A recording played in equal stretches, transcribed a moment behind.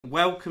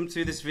welcome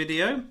to this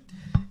video.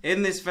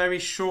 In this very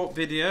short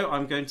video,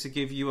 I'm going to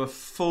give you a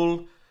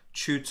full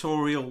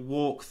tutorial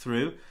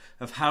walkthrough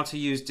of how to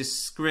use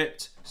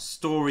Descript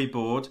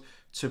StoryBoard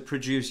to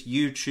produce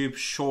YouTube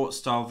short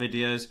style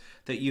videos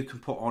that you can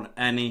put on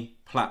any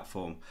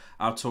platform.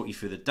 I'll talk you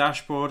through the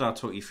dashboard, I'll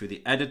talk you through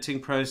the editing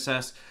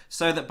process,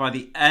 so that by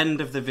the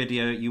end of the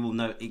video you will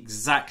know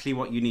exactly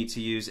what you need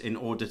to use in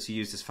order to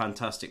use this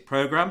fantastic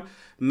program.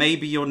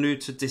 Maybe you're new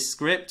to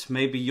Descript,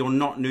 maybe you're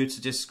not new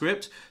to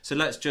Descript. So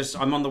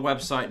I'm on the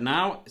website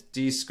now,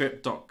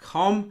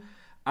 descript.com.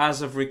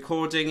 As of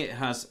recording, it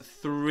has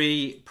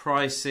 3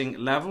 pricing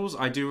levels.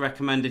 I do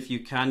recommend, if you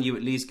can, you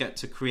at least get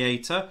to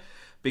creator,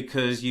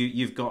 because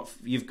you've got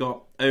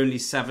only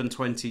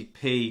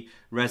 720p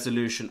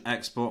resolution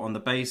export on the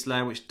base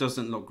layer, which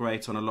doesn't look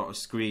great on a lot of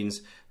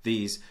screens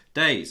these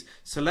days.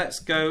 So let's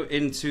go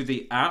into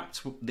the app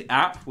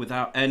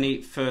without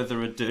any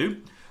further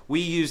ado.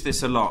 We use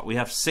this a lot. We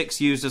have 6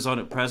 users on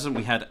at present.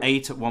 We had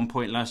 8 at one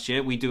point last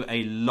year. We do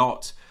a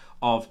lot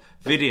of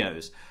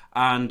videos,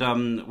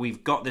 and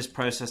we've got this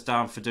process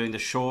down for doing the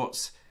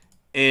shorts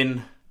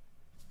in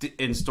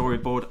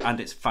StoryBoard, and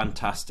it's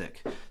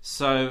fantastic.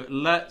 So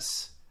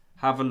let's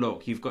have a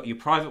look. You've got your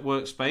private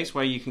workspace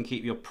where you can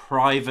keep your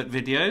private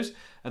videos,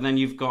 and then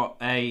you've got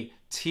a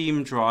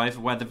team drive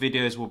where the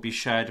videos will be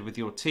shared with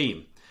your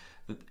team.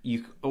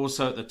 You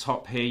also, at the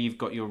top here, you've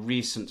got your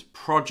recent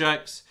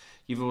projects.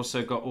 You've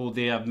also got all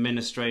the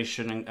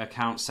administration and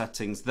account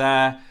settings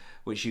there,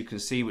 which you can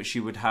see, which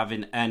you would have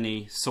in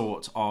any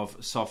sort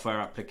of software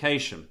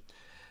application.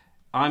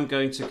 I'm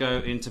going to go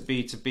into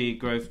B2B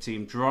Growth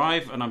Team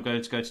Drive, and I'm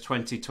going to go to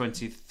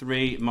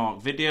 2023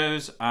 Mark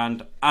Videos,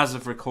 and as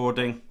of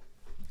recording,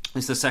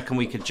 it's the 2nd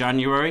week of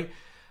January,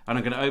 and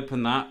I'm going to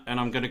open that, and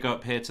I'm going to go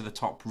up here to the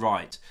top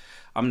right.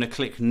 I'm going to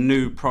click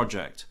New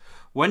Project.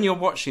 When you're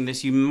watching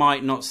this, you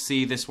might not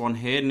see this one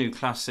here, New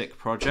Classic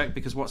Project,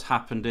 because what's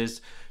happened is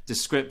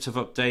Descript have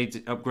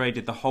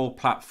upgraded the whole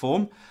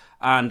platform,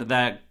 and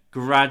they're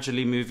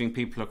gradually moving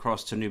people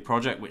across to New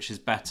Project, which is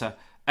better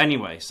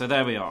anyway. So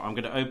there we are. I'm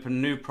going to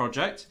open New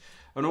Project,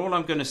 and all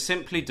I'm going to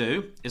simply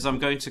do is I'm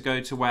going to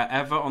go to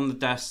wherever on the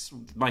desk,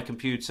 my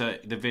computer,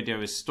 the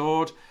video is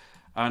stored,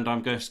 and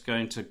I'm just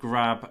going to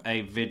grab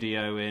a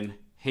video in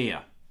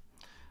here.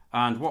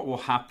 And what will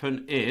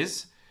happen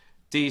is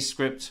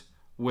Descript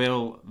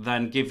will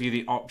then give you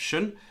the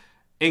option,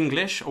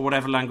 English or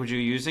whatever language you're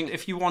using.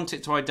 If you want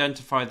it to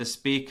identify the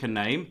speaker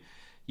name,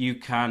 you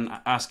can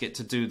ask it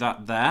to do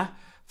that there.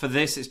 For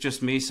this, it's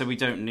just me, so we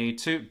don't need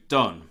to.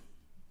 Done.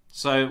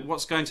 So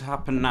what's going to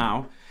happen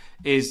now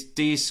is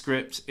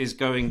Descript is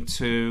going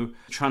to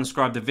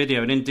transcribe the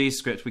video, and in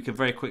Descript we can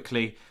very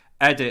quickly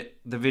edit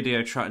the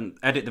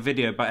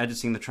video by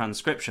editing the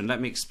transcription.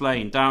 Let me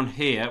explain. Down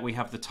here we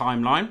have the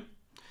timeline,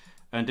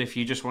 and if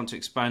you just want to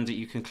expand it,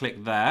 you can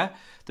click there.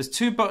 There's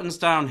 2 buttons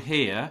down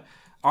here.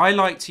 I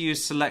like to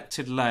use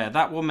selected layer.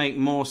 That will make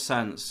more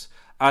sense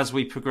as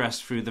we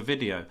progress through the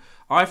video.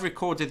 I've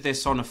recorded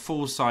this on a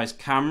full-size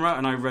camera,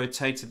 and I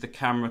rotated the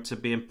camera to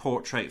be in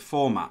portrait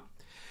format.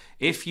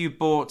 If you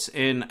bought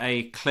in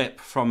a clip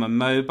from a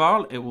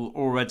mobile, it will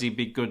already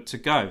be good to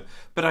go.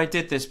 But I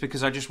did this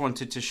because I just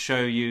wanted to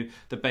show you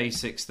the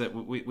basics that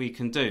we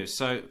can do.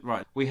 So,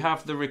 right, we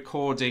have the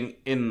recording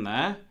in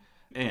there.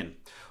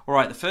 All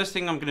right, the first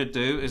thing I'm going to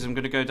do is I'm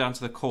going to go down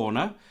to the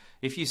corner.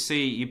 If you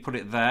see, you put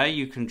it there,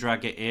 you can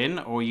drag it in,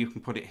 or you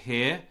can put it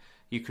here.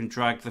 You can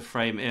drag the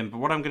frame in. But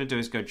what I'm going to do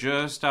is go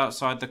just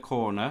outside the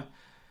corner,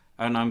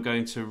 and I'm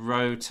going to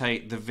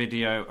rotate the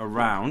video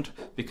around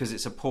because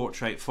it's a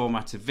portrait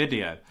formatted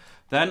video.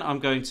 Then I'm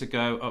going to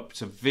go up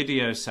to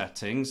video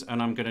settings,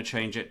 and I'm going to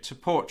change it to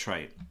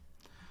portrait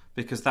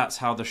because that's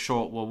how the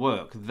short will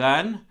work.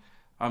 Then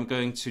I'm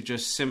going to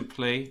just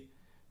simply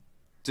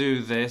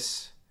do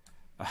this.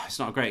 It's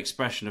not a great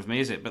expression of me,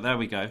 is it? But there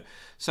we go.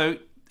 So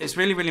it's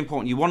really, really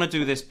important. You want to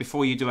do this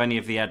before you do any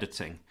of the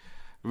editing.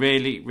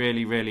 Really,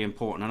 really, really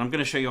important. And I'm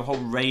going to show you a whole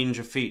range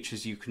of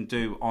features you can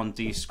do on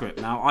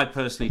Descript. Now, I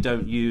personally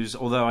don't use,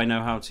 although I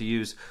know how to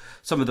use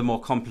some of the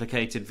more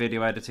complicated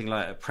video editing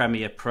like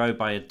Premiere Pro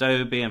by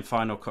Adobe and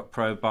Final Cut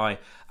Pro by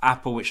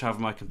Apple, which I have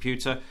on my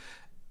computer.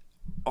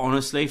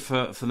 Honestly,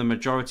 for the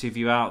majority of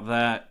you out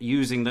there,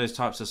 using those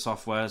types of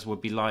softwares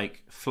would be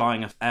like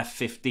flying a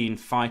F-15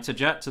 fighter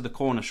jet to the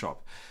corner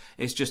shop.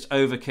 It's just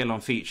overkill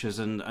on features,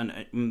 and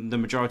the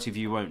majority of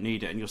you won't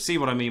need it. And you'll see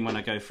what I mean when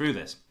I go through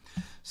this.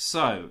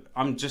 So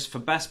I'm just, for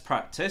best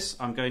practice,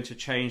 I'm going to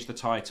change the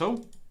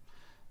title.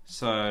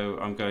 So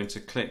I'm going to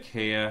click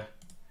here,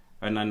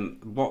 and then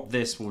what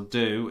this will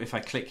do, if I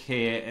click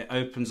here, it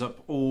opens up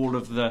all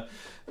of the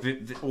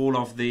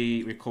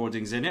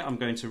recordings in it. I'm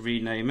going to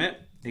rename it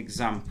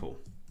Example.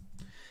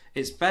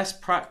 It's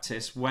best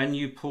practice when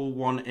you pull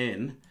one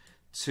in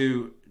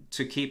to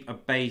keep a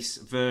base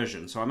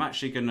version. So I'm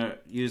actually going to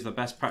use the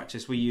best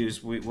practice we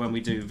use when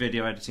we do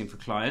video editing for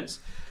clients,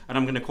 and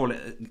I'm going to call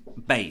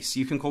it base.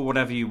 You can call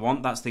whatever you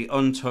want. That's the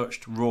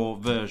untouched raw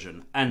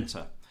version.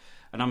 Enter.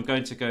 And I'm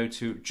going to go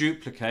to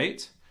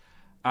duplicate,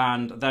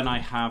 and then I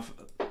have,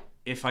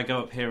 if I go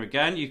up here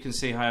again, you can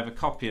see I have a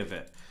copy of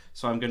it.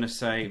 So I'm going to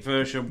say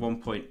version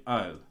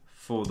 1.0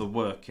 for the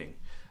working.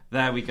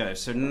 There we go.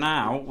 So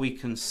now we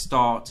can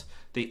start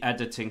the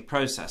editing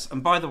process.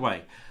 And by the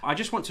way, I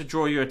just want to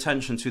draw your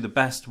attention to the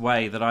best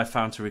way that I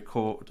found to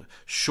record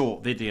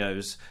short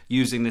videos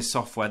using this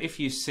software. If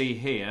you see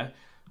here,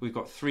 we've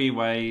got 3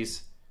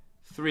 ways,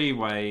 3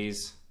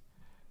 ways,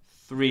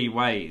 3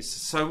 ways.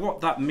 So what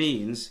that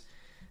means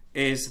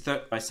is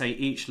that I say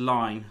each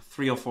line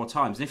 3 or 4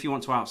 times. And if you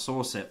want to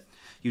outsource it,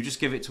 you just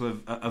give it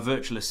to a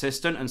virtual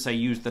assistant and say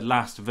use the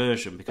last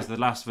version, because the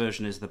last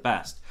version is the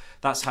best.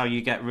 That's how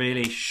you get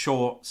really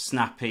short,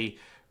 snappy,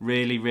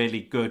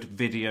 really good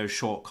video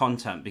short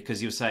content,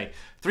 because you say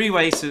 3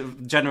 ways to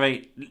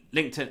generate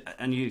LinkedIn,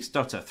 and you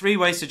stutter. 3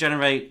 ways to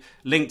generate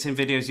LinkedIn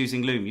videos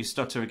using Loom, you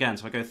stutter again.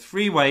 So I go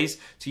 3 ways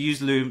to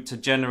use Loom to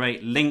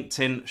generate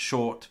LinkedIn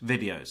short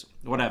videos,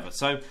 whatever.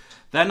 So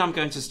then I'm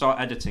going to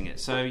start editing it.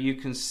 So you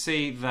can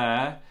see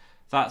there,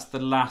 that's the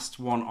last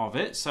one of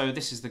it. So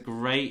this is the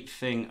great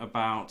thing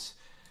about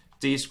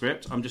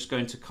Descript. I'm just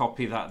going to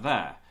copy that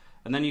there.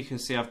 And then you can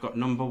see I've got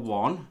number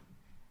 1,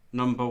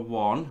 number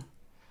 1,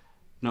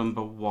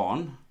 number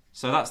 1.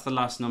 So that's the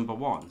last number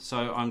 1.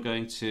 So I'm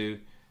going to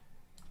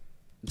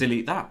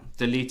delete that,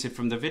 delete it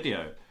from the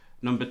video.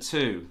 Number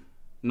 2,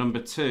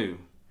 number 2,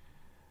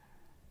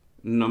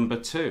 number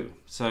 2.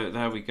 So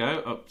there we go,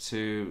 up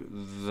to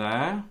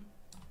there.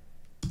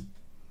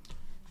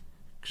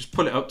 Just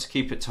pull it up to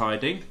keep it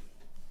tidy.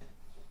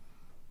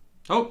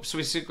 Oh, so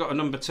we've got a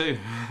number 2.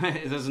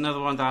 There's another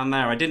one down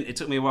there. It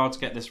took me a while to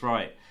get this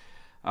right.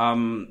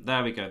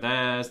 There we go.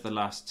 There's the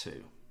last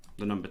 2,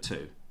 the number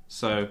 2.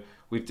 So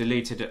we've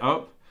deleted it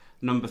up.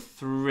 Number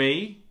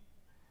 3,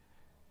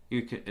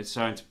 it's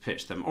trying to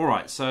pitch them. All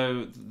right,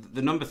 so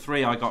the number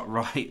 3 I got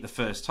right the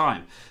first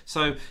time.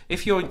 So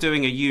if you're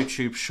doing a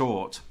YouTube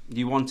short,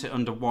 you want it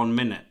under 1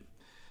 minute.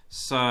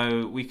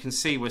 So we can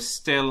see we're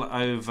still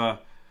over,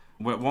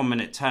 we're at 1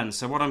 minute 10.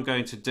 So what I'm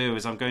going to do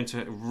is I'm going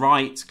to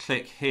right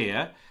click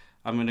here.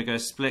 I'm going to go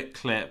split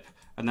clip,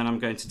 and then I'm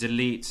going to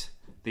delete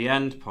the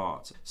end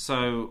part.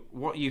 So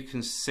what you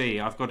can see,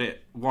 I've got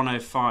it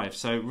 105,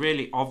 so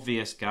really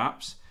obvious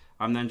gaps.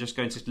 I'm then just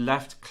going to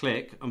left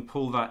click and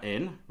pull that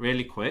in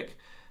really quick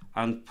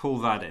and pull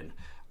that in.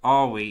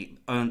 Are we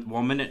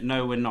 1 minute?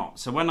 No, we're not.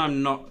 So when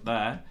I'm not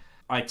there,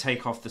 I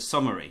take off the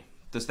summary.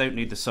 Just don't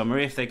need the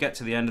summary. If they get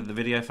to the end of the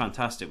video,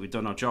 fantastic, we've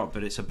done our job,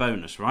 but it's a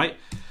bonus, right?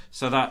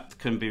 So that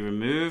can be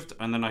removed,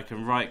 and then I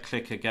can right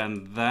click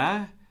again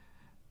there,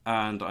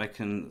 and I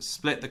can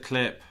split the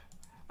clip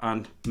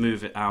and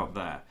move it out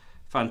there.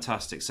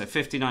 Fantastic. So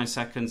 59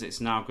 seconds, it's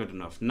now good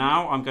enough.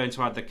 Now I'm going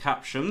to add the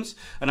captions,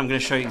 and I'm going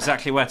to show you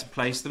exactly where to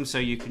place them so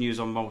you can use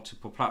on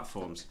multiple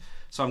platforms.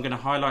 So I'm going to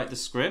highlight the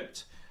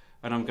script,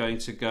 and I'm going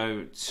to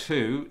go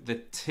to the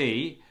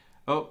T,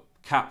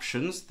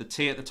 captions, the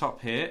T at the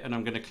top here, and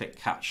I'm going to click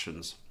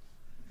captions.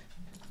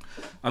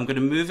 I'm going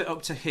to move it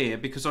up to here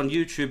because on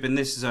YouTube in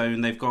this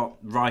zone they've got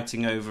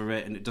writing over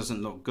it and it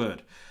doesn't look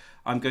good.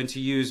 I'm going to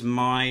use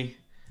my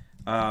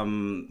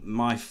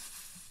my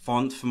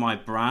font for my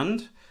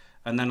brand,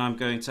 and then I'm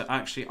going to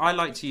I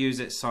like to use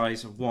it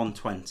size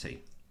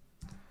 120,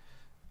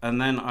 and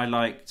then I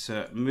like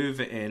to move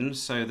it in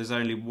so there's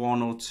only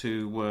 1 or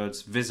 2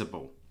 words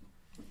visible.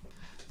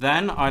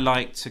 Then I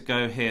like to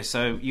go here,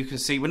 so you can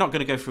see we're not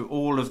going to go through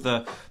all of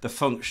the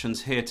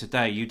functions here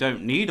today. You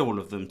don't need all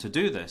of them to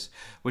do this.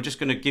 We're just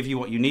going to give you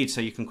what you need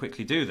so you can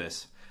quickly do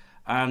this.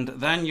 And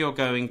then you're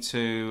going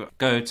to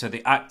go to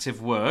the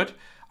active word.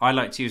 I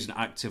like to use an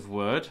active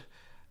word,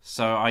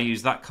 so I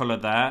use that color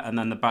there, and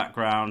then the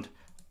background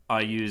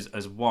I use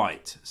as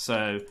white.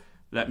 So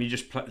let me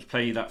just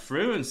play that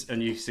through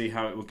and you see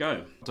how it will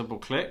go. Double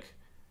click,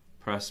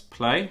 press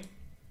play.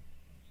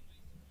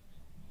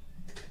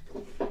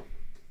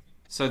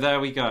 So there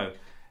we go.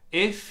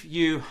 If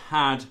you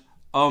had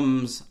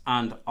ums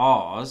and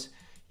ahs,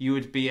 you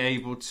would be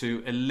able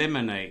to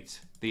eliminate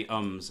the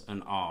ums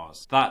and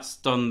ahs. That's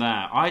done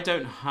there. I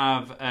don't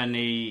have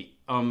any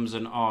ums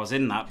and ahs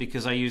in that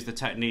because I use the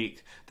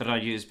technique that I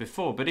used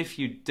before. But if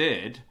you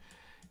did,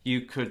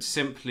 you could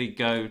simply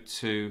go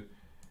to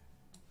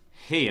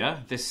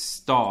here, this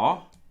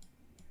star,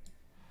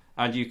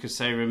 and you could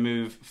say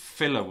remove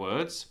filler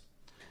words,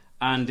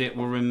 and it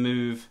will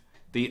remove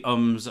the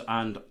ums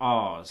and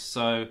ahs.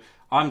 So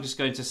I'm just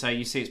going to say,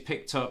 you see it's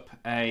picked up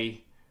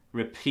a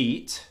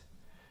repeat.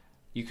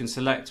 You can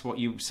select what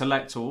you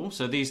select all.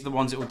 So these are the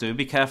ones it will do.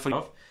 Be careful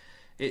of.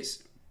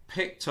 It's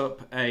picked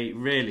up a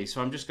really.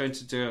 So I'm just going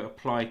to do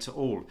apply to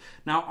all.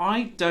 Now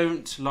I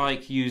don't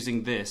like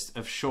using this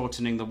of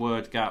shortening the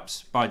word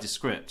gaps by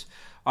Descript.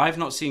 I've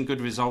not seen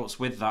good results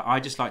with that. I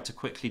just like to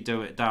quickly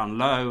do it down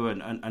low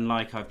and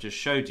like I've just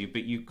showed you,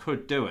 but you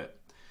could do it.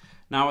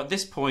 Now at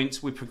this point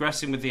we're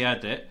progressing with the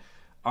edit.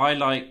 I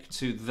like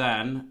to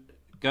then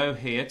go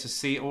here to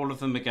see all of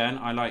them again.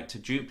 I like to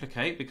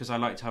duplicate because I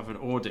like to have an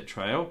audit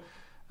trail,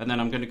 and then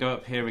I'm going to go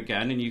up here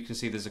again and you can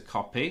see there's a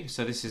copy.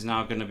 So this is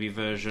now going to be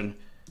version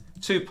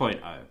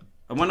 2.0,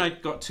 and when I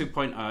got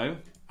 2.0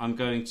 I'm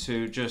going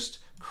to just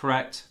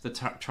correct the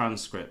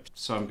transcript.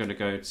 So I'm going to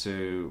go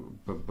to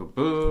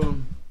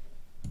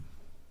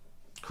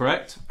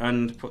correct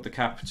and put the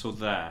capital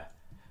there.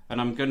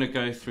 And I'm going to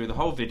go through the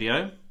whole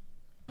video.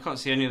 I can't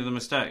see any of the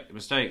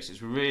mistakes.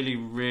 It's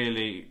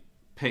really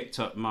picked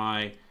up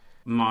my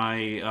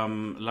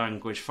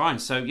language fine.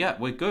 So yeah,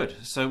 we're good.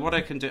 So what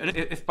I can do, and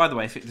if by the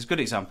way, if it's a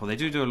good example, they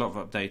do a lot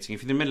of updating.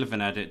 If you're in the middle of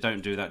an edit,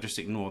 don't do that, just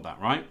ignore that,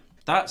 right?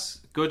 That's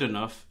good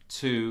enough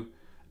to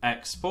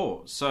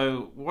export.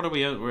 So what are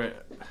we're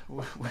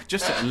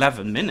just at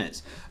 11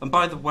 minutes. And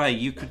by the way,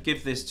 you could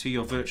give this to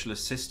your virtual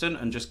assistant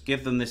and just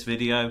give them this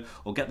video,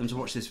 or get them to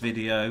watch this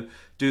video,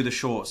 do the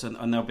shorts,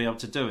 and they'll be able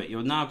to do it.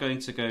 You're now going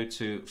to go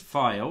to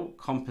File,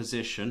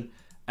 Composition,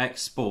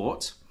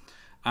 Export,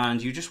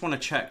 and you just want to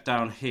check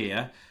down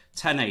here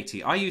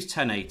 1080. I use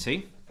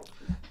 1080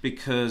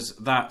 because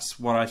that's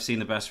what I've seen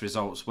the best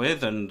results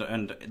with,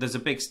 and there's a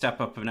big step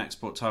up of an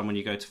export time when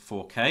you go to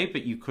 4K,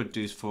 but you could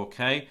do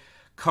 4K.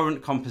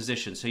 Current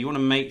composition, so you want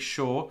to make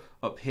sure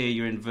up here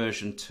you're in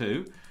version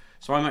 2.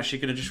 So I'm actually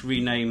going to just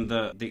rename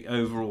the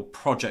overall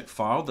project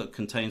file that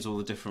contains all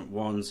the different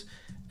ones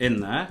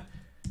in there,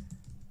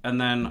 and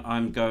then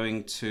I'm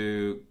going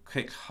to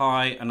click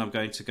Hi, and I'm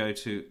going to go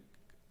to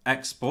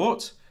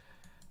Export.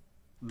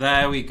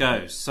 There we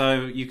go.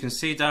 So you can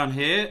see down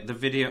here the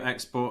video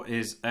export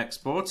is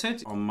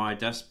exported on my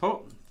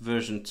desktop,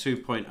 version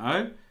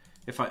 2.0.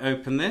 If I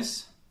open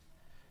this,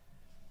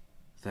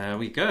 there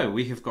we go.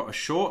 We have got a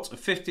short of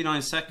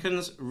 59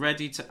 seconds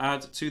ready to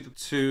add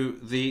to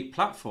the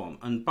platform.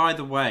 And by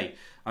the way,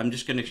 I'm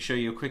just going to show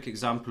you a quick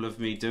example of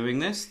me doing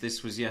this.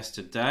 This was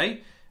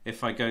yesterday.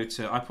 If I go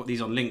to, I put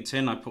these on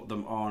LinkedIn, I put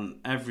them on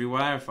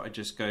everywhere. If I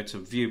just go to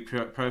View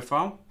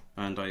Profile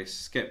and I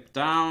skip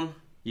down,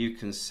 you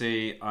can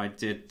see I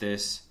did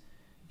this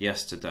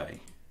yesterday.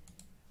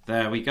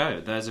 There we go.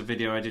 There's a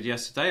video I did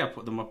yesterday. I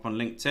put them up on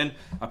LinkedIn.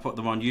 I put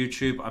them on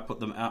YouTube. I put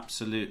them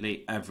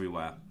absolutely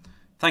everywhere.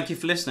 Thank you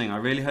for listening. I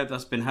really hope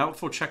that's been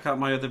helpful. Check out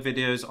my other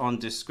videos on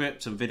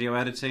Descript and video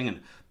editing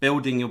and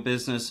building your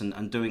business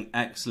and doing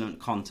excellent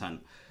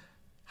content.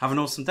 Have an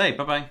awesome day.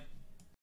 Bye-bye.